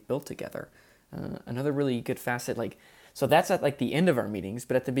power that we've built together. Another really good facet, like, so that's at like the end of our meetings,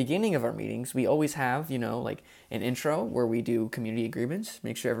 but at the beginning of our meetings, we always have, like an intro where we do community agreements,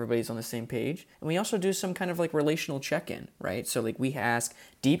 make sure everybody's on the same page. And we also do some kind of like relational check-in, right? So like, we ask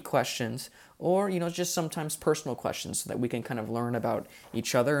deep questions, or, just sometimes personal questions, so that we can kind of learn about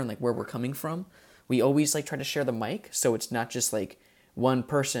each other and like where we're coming from. We always like try to share the mic, so it's not just like one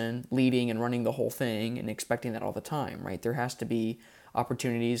person leading and running the whole thing and expecting that all the time, right? There has to be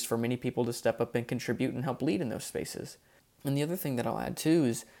opportunities for many people to step up and contribute and help lead in those spaces. And the other thing that I'll add too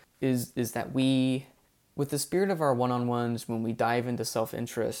is that we, with the spirit of our one-on-ones, when we dive into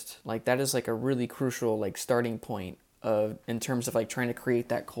self-interest, like that is like a really crucial like starting point in terms of like trying to create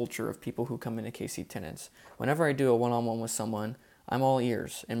that culture of people who come into KC Tenants. Whenever I do a one-on-one with someone, I'm all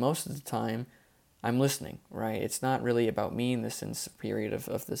ears, and most of the time I'm listening, right? It's not really about me in this period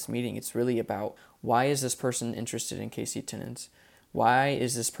of this meeting. It's really about, why is this person interested in KC Tenants? Why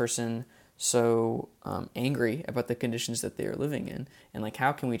is this person so angry about the conditions that they are living in? And like,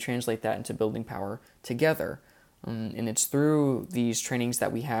 how can we translate that into building power together? And it's through these trainings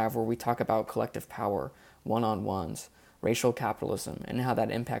that we have where we talk about collective power, one-on-ones, racial capitalism, and how that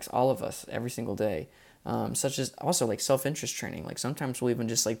impacts all of us every single day. Such as also like self-interest training. Like, sometimes we'll even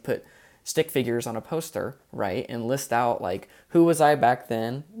just like put stick figures on a poster, right? And list out like, who was I back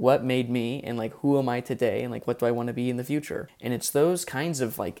then? What made me? And like, who am I today? And like, what do I want to be in the future? And it's those kinds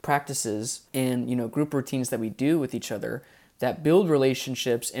of like practices and, group routines that we do with each other that build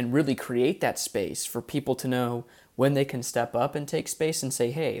relationships and really create that space for people to know when they can step up and take space and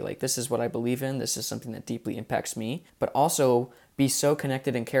say, hey, like, this is what I believe in. This is something that deeply impacts me, but also be so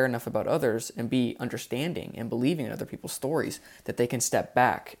connected and care enough about others and be understanding and believing in other people's stories that they can step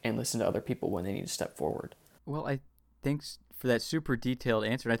back and listen to other people when they need to step forward. Well, thanks for that super detailed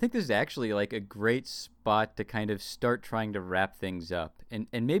answer. And I think this is actually like a great spot to kind of start trying to wrap things up. And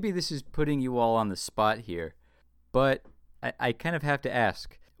maybe this is putting you all on the spot here, but I kind of have to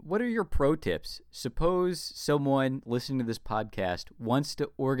ask, what are your pro tips? Suppose someone listening to this podcast wants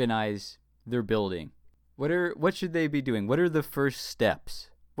to organize their building. What should they be doing? What are the first steps?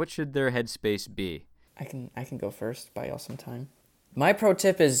 What should their headspace be? I can go first, buy y'all some time. My pro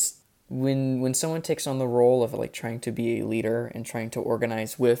tip is when someone takes on the role of like trying to be a leader and trying to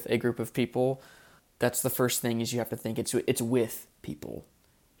organize with a group of people, that's the first thing is you have to think it's with people.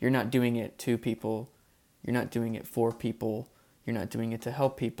 You're not doing it to people. You're not doing it for people. You're not doing it to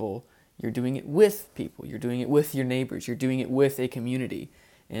help people. You're doing it with people. You're doing it with your neighbors. You're doing it with a community.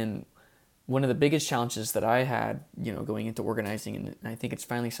 And one of the biggest challenges that I had, going into organizing, and I think it's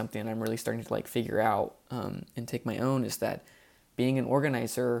finally something I'm really starting to like figure out and take my own, is that being an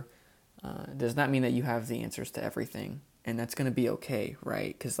organizer does not mean that you have the answers to everything. And that's going to be okay,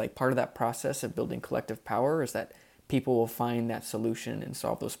 right? Because like part of that process of building collective power is that people will find that solution and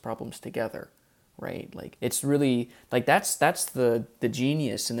solve those problems together. Right? Like it's really like that's the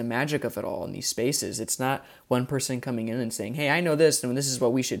genius and the magic of it all in these spaces. It's not one person coming in and saying, hey, I know this and this is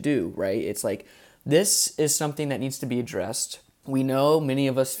what we should do, right? It's like, this is something that needs to be addressed. We know many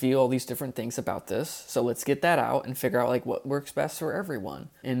of us feel all these different things about this. So let's get that out and figure out like what works best for everyone.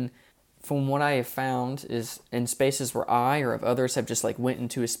 And from what I have found is in spaces where I or of others have just like went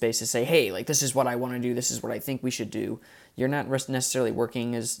into a space to say, hey, like this is what I want to do. This is what I think we should do. You're not necessarily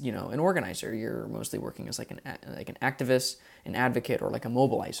working as, an organizer. You're mostly working as like an activist, an advocate, or like a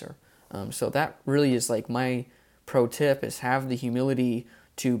mobilizer. So that really is like my pro tip is have the humility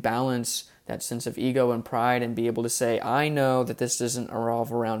to balance that sense of ego and pride and be able to say, I know that this doesn't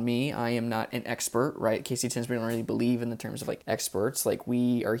revolve around me. I am not an expert, right? KC Tenets, we don't really believe in the terms of like experts. Like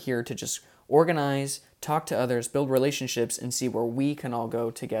we are here to just organize, talk to others, build relationships, and see where we can all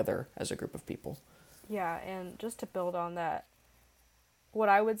go together as a group of people. Yeah, and just to build on that, what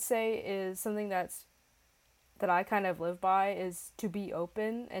I would say is something that I kind of live by is to be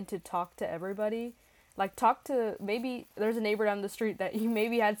open and to talk to everybody. Like talk to, maybe there's a neighbor down the street that you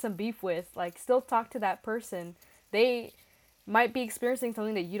maybe had some beef with, like still talk to that person. They might be experiencing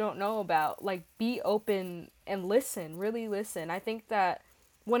something that you don't know about. Like be open and listen, really listen. I think that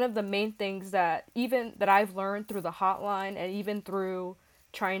one of the main things that I've learned through the hotline and even through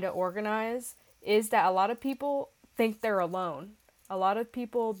trying to organize is that a lot of people think they're alone. A lot of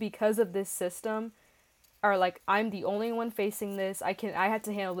people, because of this system, are like, I'm the only one facing this. I had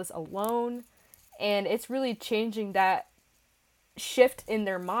to handle this alone. And it's really changing that shift in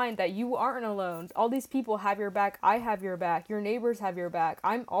their mind that you aren't alone. All these people have your back. I have your back. Your neighbors have your back.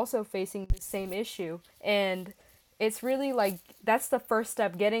 I'm also facing the same issue. And it's really like, that's the first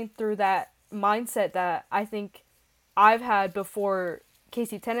step, getting through that mindset that I think I've had before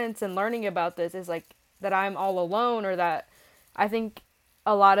KC Tenets and learning about this, is like that I'm all alone, or that I think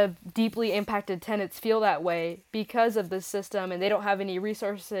a lot of deeply impacted tenants feel that way because of this system and they don't have any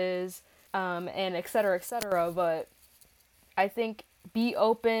resources, and et cetera, but I think be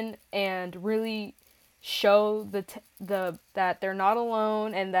open and really show that they're not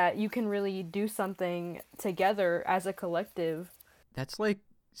alone and that you can really do something together as a collective. That's like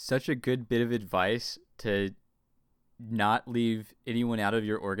such a good bit of advice to not leave anyone out of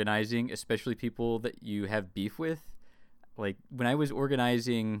your organizing, especially people that you have beef with. Like when I was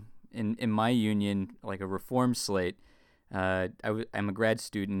organizing in my union, like a reform slate, I'm a grad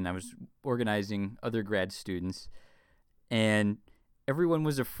student. I was organizing other grad students, and everyone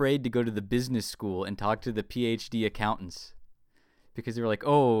was afraid to go to the business school and talk to the PhD accountants because they were like,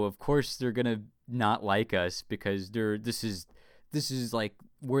 "Oh, of course they're gonna not like us because this is like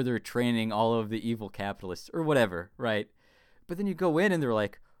where they're training all of the evil capitalists or whatever, right?" But then you go in and they're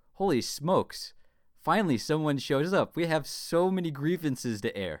like, "Holy smokes! Finally, someone shows up. We have so many grievances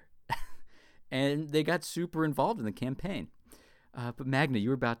to air." And they got super involved in the campaign. But Magna, you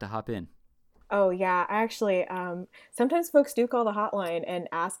were about to hop in. Oh yeah, actually, sometimes folks do call the hotline and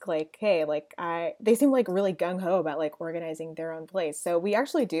ask like, hey, like they seem like really gung-ho about like organizing their own place. So we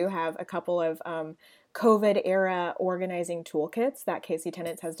actually do have a couple of COVID era organizing toolkits that KC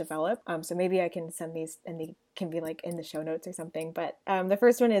Tenants has developed. So maybe I can send these and they can be like in the show notes or something. But the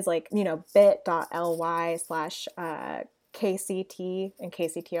first one is like, bit.ly / KCT and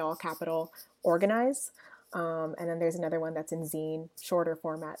KCT all capital organize. And then there's another one that's in zine, shorter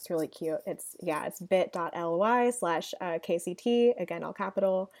format. It's really cute. It's bit.ly / KCT, again, all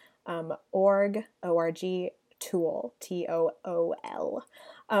capital, org, O-R-G, tool, TOOL.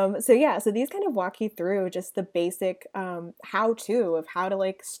 So these kind of walk you through just the basic how-to of how to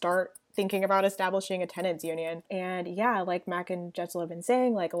like start thinking about establishing a tenants union. And yeah, like Mac and Jetzel have been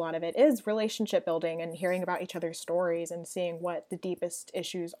saying, like a lot of it is relationship building and hearing about each other's stories and seeing what the deepest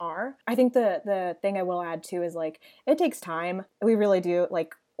issues are. I think the thing I will add too is like, it takes time. We really do.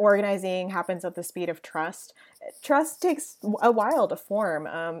 Like, organizing happens at the speed of trust. Trust takes a while to form.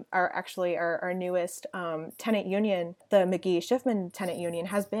 Our newest tenant union, the McGee-Schiffman tenant union,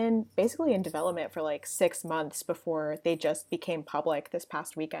 has been basically in development for like 6 months before they just became public this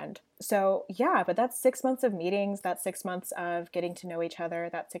past weekend. So yeah, but that's 6 months of meetings, that's 6 months of getting to know each other,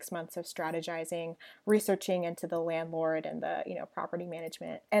 that's 6 months of strategizing, researching into the landlord and the property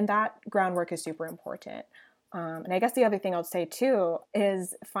management. And that groundwork is super important. And I guess the other thing I'll say too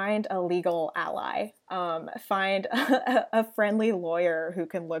is find a legal ally. Find a friendly lawyer who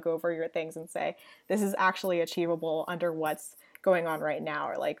can look over your things and say, this is actually achievable under what's going on right now.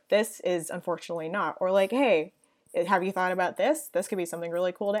 Or like, this is unfortunately not. Or like, hey, have you thought about this? This could be something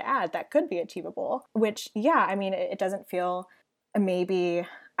really cool to add that could be achievable. Which, yeah, I mean, it doesn't feel maybe...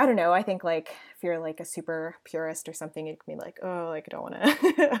 I don't know. I think like if you're like a super purist or something, it can be like, oh, like I don't want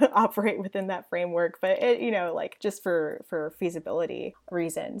to operate within that framework. But it, like just for feasibility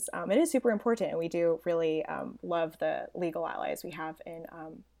reasons, it is super important. And we do really love the legal allies we have in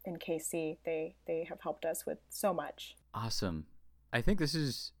KC. They have helped us with so much. Awesome. I think this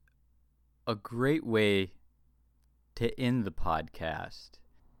is a great way to end the podcast.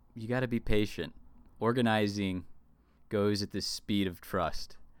 You got to be patient. Organizing goes at the speed of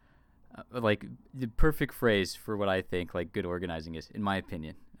trust. Like the perfect phrase for what I think like good organizing is, in my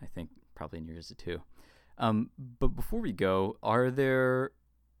opinion. I think probably in yours too. But before we go, are there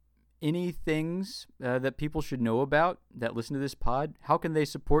any things that people should know about that listen to this pod? How can they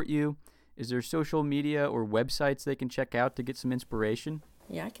support you? Is there social media or websites they can check out to get some inspiration?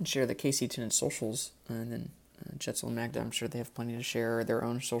 Yeah, I can share the KC Tenant socials, and then Jetzel and Magda, I'm sure they have plenty to share their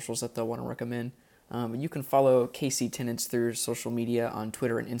own socials that they'll want to recommend. You can follow KC Tenants through social media on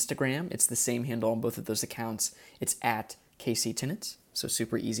Twitter and Instagram. It's the same handle on both of those accounts. It's at KC Tenants, so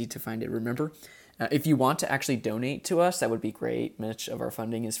super easy to find it. Remember, if you want to actually donate to us, that would be great. Much of our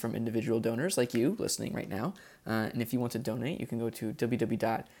funding is from individual donors like you listening right now. And if you want to donate, you can go to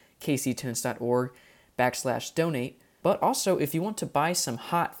www.kctenants.org/donate. But also, if you want to buy some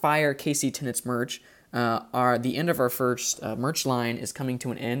hot fire KC Tenants merch, the end of our first merch line is coming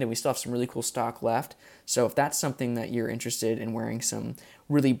to an end, and we still have some really cool stock left. So if that's something that you're interested in, wearing some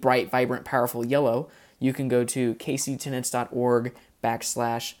really bright, vibrant, powerful yellow, you can go to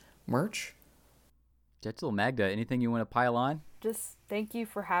kctenants.org/merch. Jetzel, Magda, anything you want to pile on? Just thank you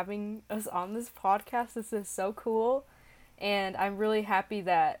for having us on this podcast. This is so cool. And I'm really happy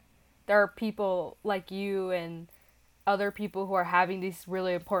that there are people like you and other people who are having these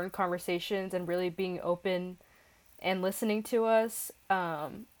really important conversations and really being open and listening to us.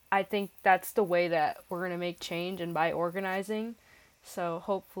 I think that's the way that we're going to make change, and by organizing. So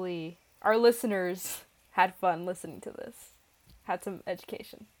hopefully our listeners had fun listening to this, had some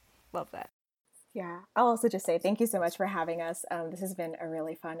education. Love that. Yeah, I'll also just say thank you so much for having us. This has been a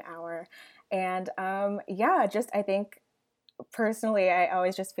really fun hour. And I think personally, I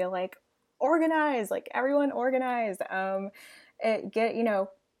always just feel like organize, like everyone organize, get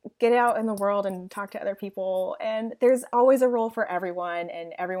out in the world and talk to other people. And there's always a role for everyone,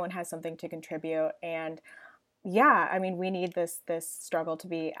 and everyone has something to contribute. And yeah, I mean, we need this struggle to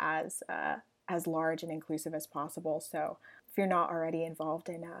be as large and inclusive as possible. So if you're not already involved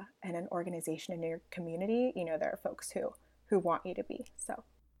in an organization in your community, there are folks who want you to be. So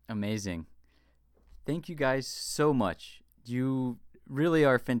amazing. Thank you guys so much. You really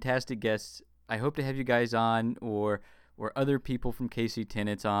are fantastic guests. I hope to have you guys on or other people from KC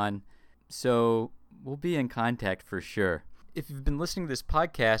Tenants on. So we'll be in contact for sure. If you've been listening to this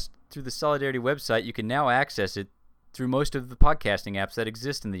podcast through the Solidarity website, you can now access it through most of the podcasting apps that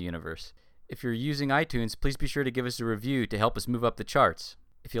exist in the universe. If you're using iTunes, please be sure to give us a review to help us move up the charts.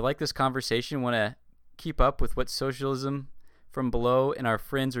 If you like this conversation and want to keep up with what Socialism From Below and our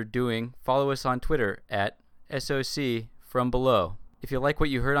friends are doing, follow us on Twitter at SOC From Below. If you like what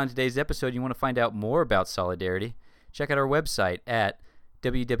you heard on today's episode and you want to find out more about Solidarity, check out our website at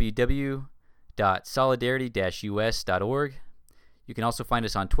www.solidarity.org. www.solidarity-us.org. You can also find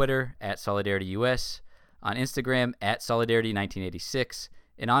us on Twitter at SolidarityUS, on Instagram at Solidarity1986,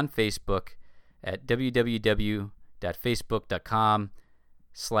 and on Facebook at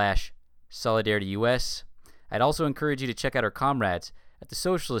www.facebook.com/SolidarityUS. I'd also encourage you to check out our comrades at the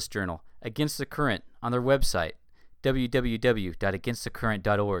Socialist Journal, Against the Current, on their website,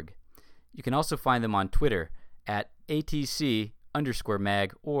 www.againstthecurrent.org. You can also find them on Twitter at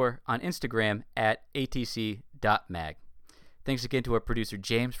ATC_mag or on Instagram at ATC.mag. Thanks again to our producer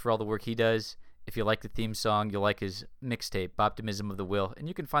James for all the work he does. If you like the theme song, you'll like his mixtape, Optimism of the Will, and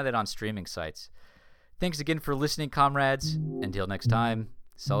you can find that on streaming sites. Thanks again for listening, comrades. Until next time,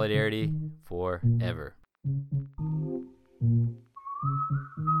 solidarity forever.